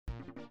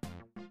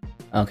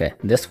Okay,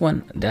 this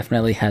one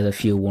definitely has a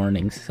few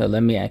warnings, so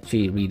let me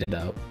actually read it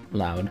out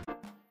loud.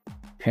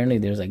 Apparently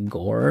there's like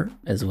gore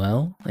as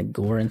well, like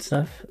gore and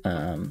stuff.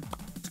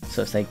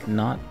 So it's like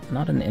not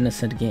an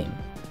innocent game.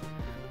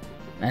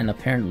 And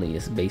apparently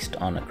it's based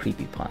on a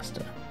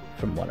creepypasta,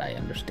 from what I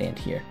understand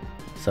here.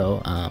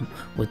 So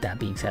with that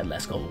being said,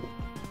 let's go.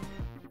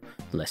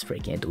 Let's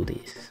freaking do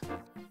this.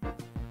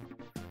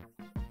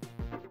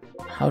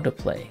 How to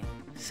play.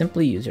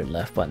 Simply use your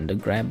left button to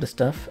grab the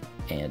stuff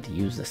and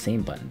use the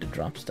same button to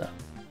drop stuff.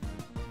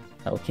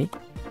 Okay.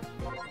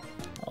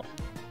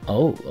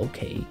 Oh,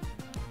 okay.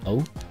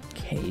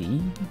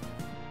 Okay.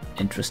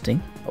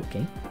 Interesting.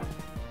 Okay.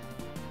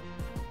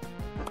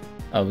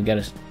 Oh, we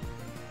gotta...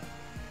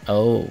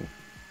 Oh.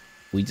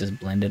 We just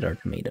blended our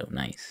tomato.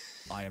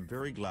 Nice. I am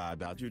very glad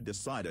that you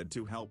decided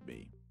to help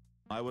me.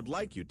 I would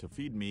like you to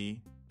feed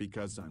me,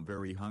 because I'm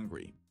very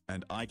hungry,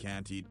 and I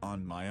can't eat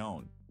on my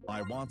own.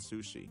 I want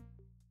sushi.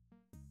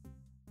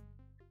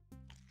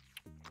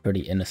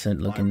 Pretty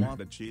innocent looking. I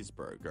want a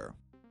cheeseburger.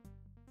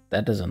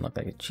 That doesn't look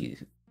like a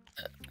cheese.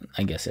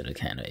 I guess it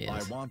kinda is.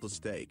 I want a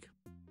steak.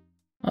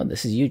 Oh,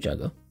 this is you,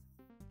 Juggo.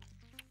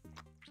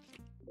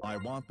 I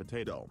want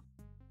potato.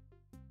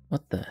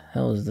 What the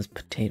hell is this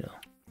potato?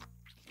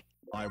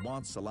 I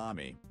want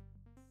salami.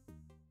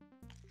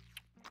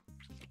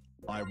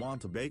 I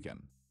want a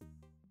bacon.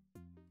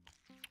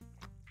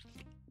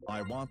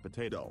 I want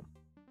potato.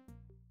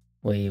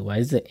 Wait, why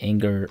is there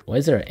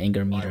an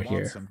anger meter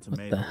here?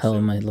 What the hell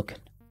am I looking?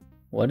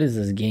 What is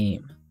this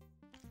game?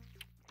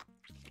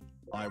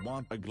 I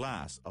want a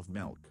glass of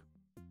milk.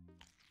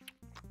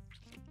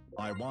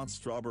 I want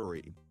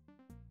strawberry.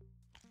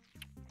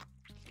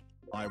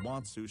 I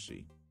want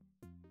sushi.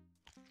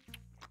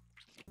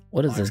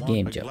 What is this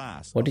game, Joe?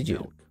 What did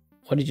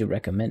you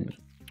recommend me?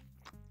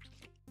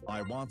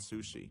 I want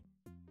sushi.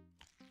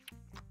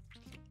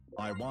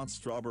 I want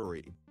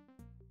strawberry.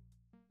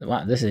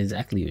 Wow, this is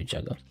exactly you,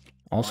 Juggo.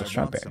 Also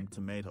strawberry. I want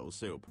some tomato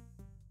soup.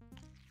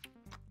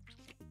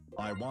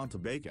 I want a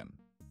bacon.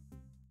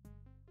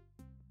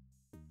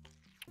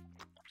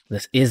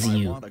 This is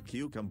you. I want a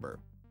cucumber.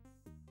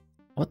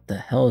 What the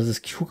hell is this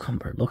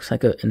cucumber? Looks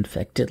like an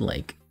infected,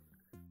 like,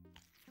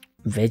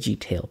 veggie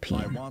tail peen.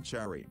 I want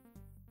cherry.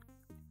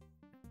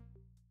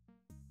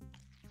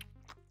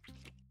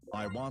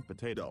 I want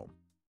potato.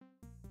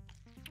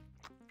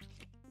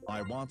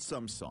 I want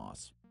some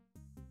sauce.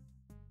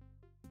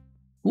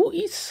 Who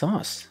eats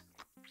sauce?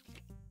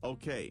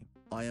 Okay,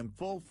 I am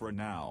full for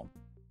now.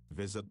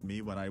 Visit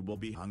me when I will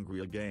be hungry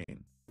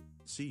again.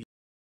 See you.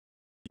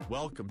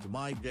 Welcome to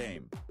my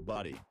game,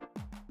 buddy.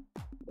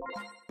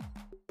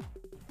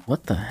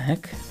 What the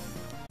heck?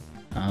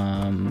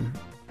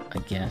 I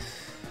guess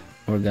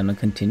we're gonna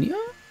continue?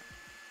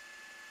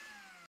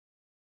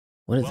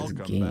 What is this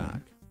game? Welcome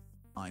back.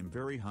 I'm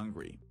very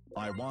hungry.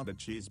 I want a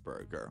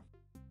cheeseburger.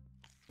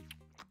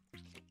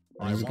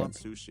 I want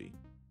sushi.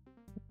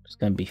 Just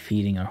gonna be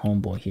feeding our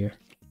homeboy here.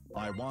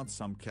 I want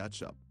some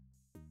ketchup.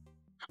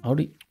 How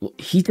do you...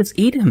 He just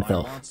ate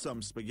himself. I want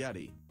some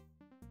spaghetti.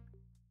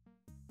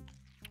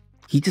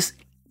 He just...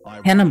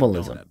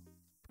 Cannibalism.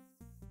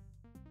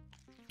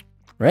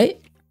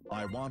 Right?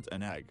 I want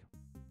an egg.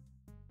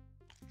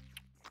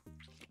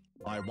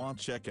 I want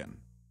chicken.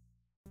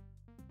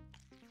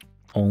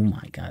 Oh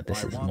my god,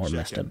 this is more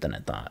messed up than I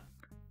thought.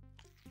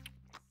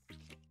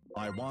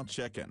 I want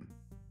chicken.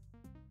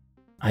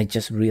 I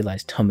just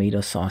realized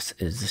tomato sauce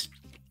is...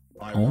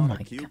 Oh my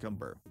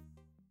cucumber. God.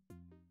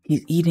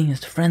 He's eating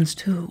his friends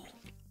too.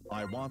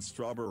 I want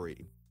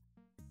strawberry.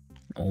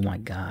 Oh my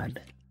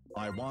god.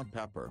 I want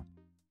pepper.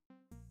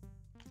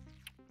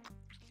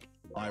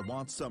 I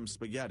want some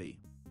spaghetti.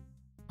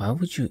 Why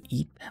would you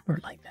eat pepper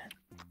like that?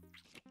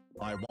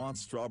 I want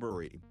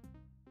strawberry.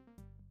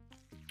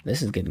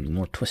 This is getting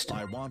more twisted.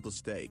 I want a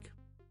steak.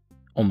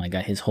 Oh my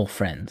god, his whole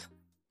friend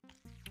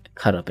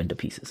cut up into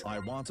pieces. I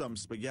want some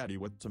spaghetti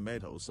with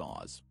tomato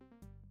sauce.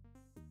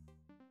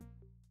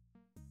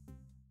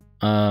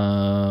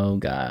 Oh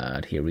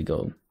god, here we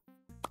go.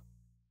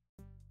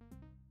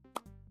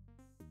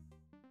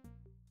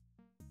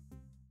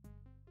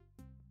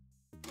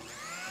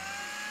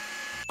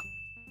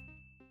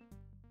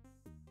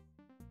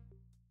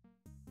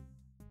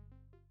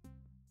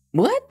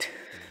 What?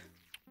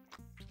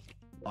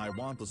 I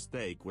want a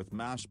steak with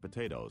mashed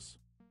potatoes.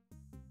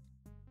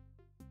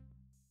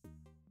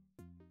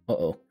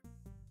 Uh-oh.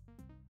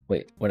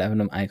 Wait, what happened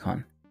to my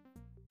icon?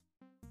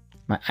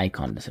 My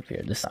icon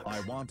disappeared. This sucks. I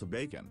want a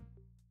bacon.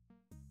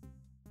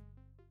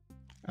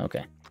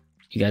 Okay.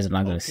 You guys are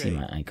not going to see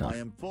my icon. I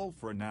am full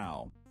for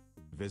now.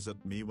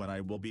 Visit me when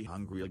I will be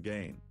hungry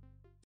again.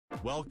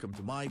 Welcome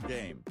to my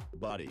game,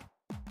 buddy.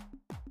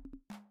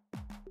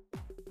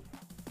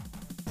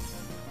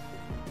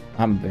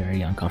 I'm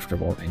very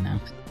uncomfortable right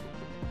now.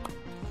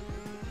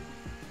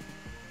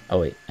 Oh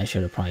wait, I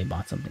should have probably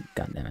bought something.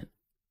 God damn it.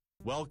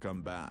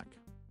 Welcome back.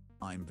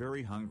 I'm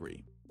very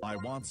hungry. I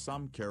want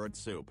some carrot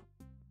soup.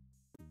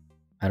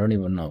 I don't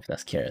even know if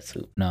that's carrot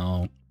soup.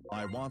 No.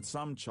 I want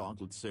some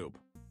chocolate soup.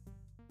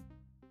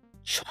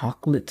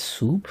 Chocolate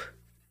soup?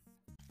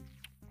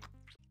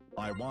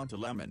 I want a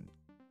lemon.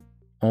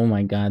 Oh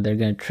my god, they're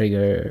gonna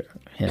trigger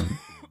him.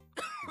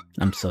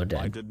 I'm so I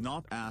dead. did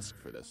not ask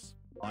for this.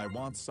 I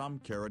want some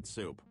carrot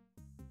soup.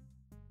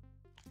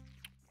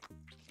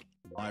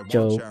 I want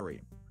Joe,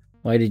 cherry.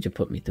 why did you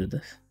put me through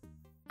this?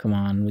 Come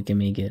on, we can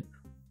make it.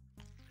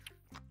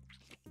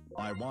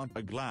 I want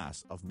a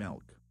glass of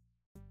milk.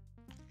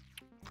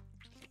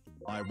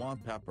 I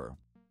want pepper.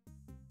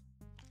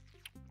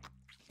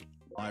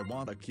 I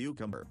want a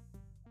cucumber.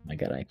 My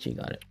god, I actually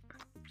got it.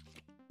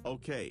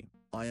 Okay,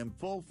 I am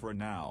full for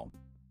now.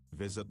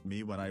 Visit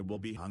me when I will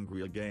be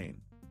hungry again.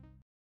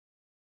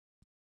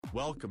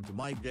 Welcome to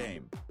my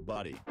game,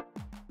 buddy.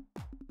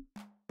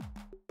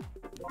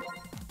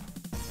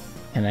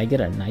 Can I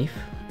get a knife?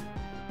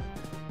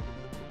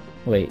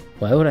 Wait,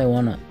 why would I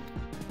wanna...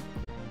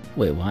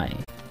 Wait, why?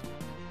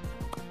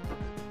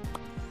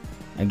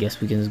 I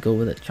guess we can just go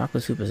with it.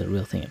 Chocolate soup is a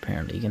real thing,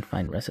 apparently. You can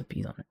find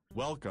recipes on it.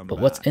 Welcome But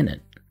back. what's in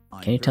it?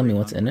 Can you tell me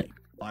what's in it?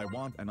 I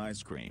want an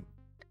ice cream.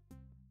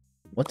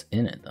 What's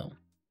in it, though?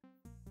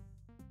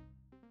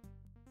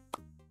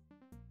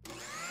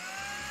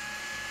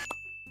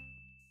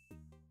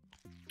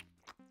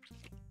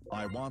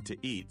 I want to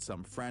eat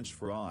some French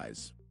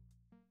fries.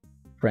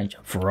 French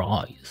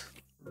fries.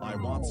 I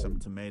want some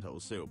tomato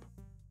soup.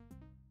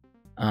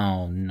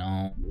 Oh,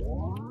 no.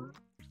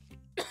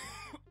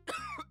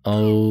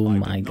 Oh I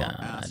my did not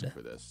god. ask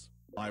for this.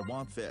 I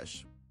want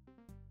fish.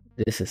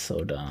 This is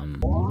so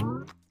dumb.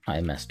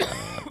 I messed up.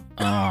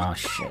 Oh,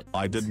 shit.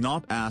 I did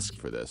not ask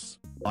for this.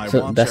 I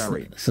So want that's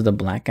cherry. so the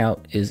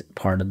blackout is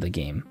part of the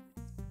game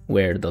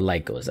where the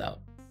light goes out.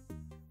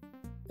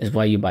 Is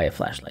why you buy a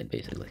flashlight,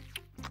 basically.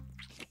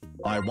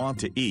 I want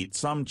to eat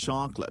some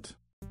chocolate.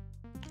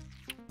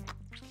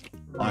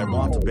 I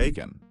want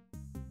bacon.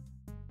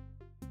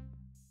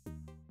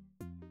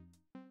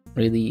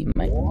 Really,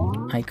 my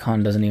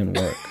icon doesn't even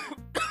work.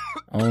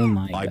 Oh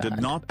my god. I did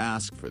not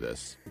ask for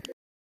this.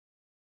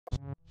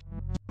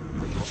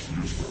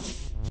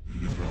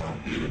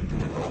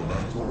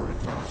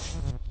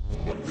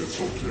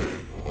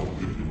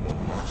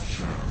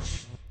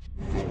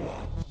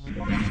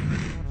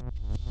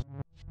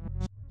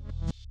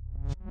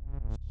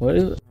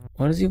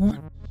 What does he want?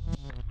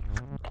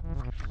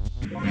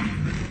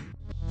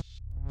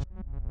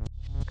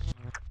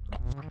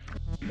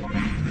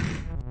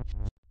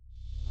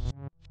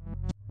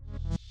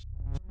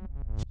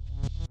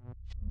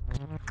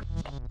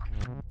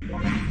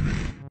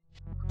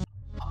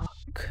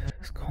 Fuck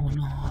is going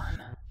on?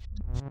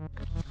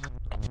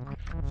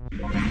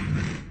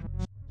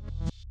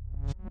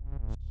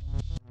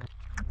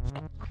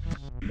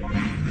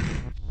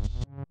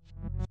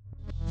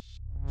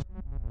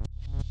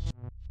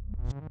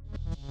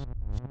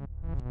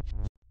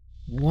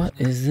 What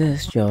is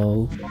this,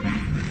 Joe?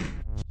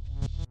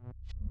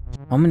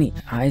 How many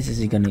eyes is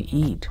he gonna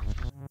eat?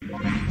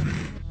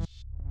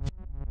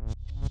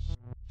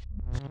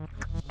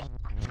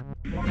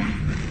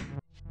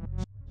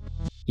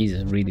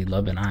 He's really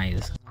loving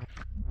eyes.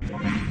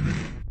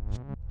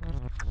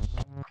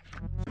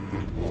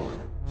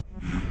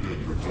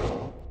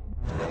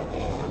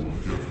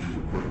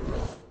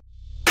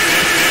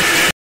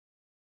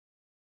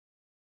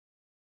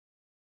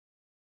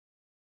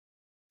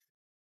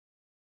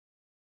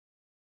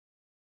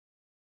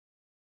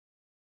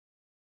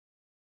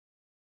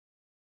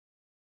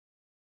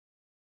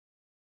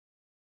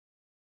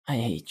 I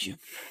hate you.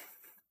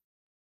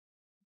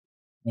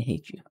 I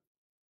hate you.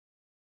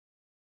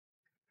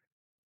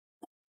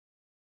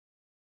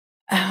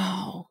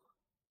 Ow.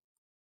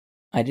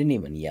 I didn't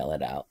even yell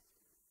it out.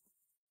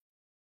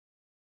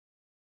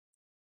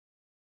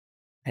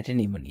 I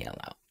didn't even yell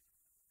out.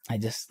 I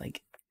just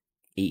like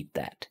ate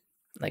that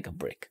like a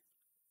brick.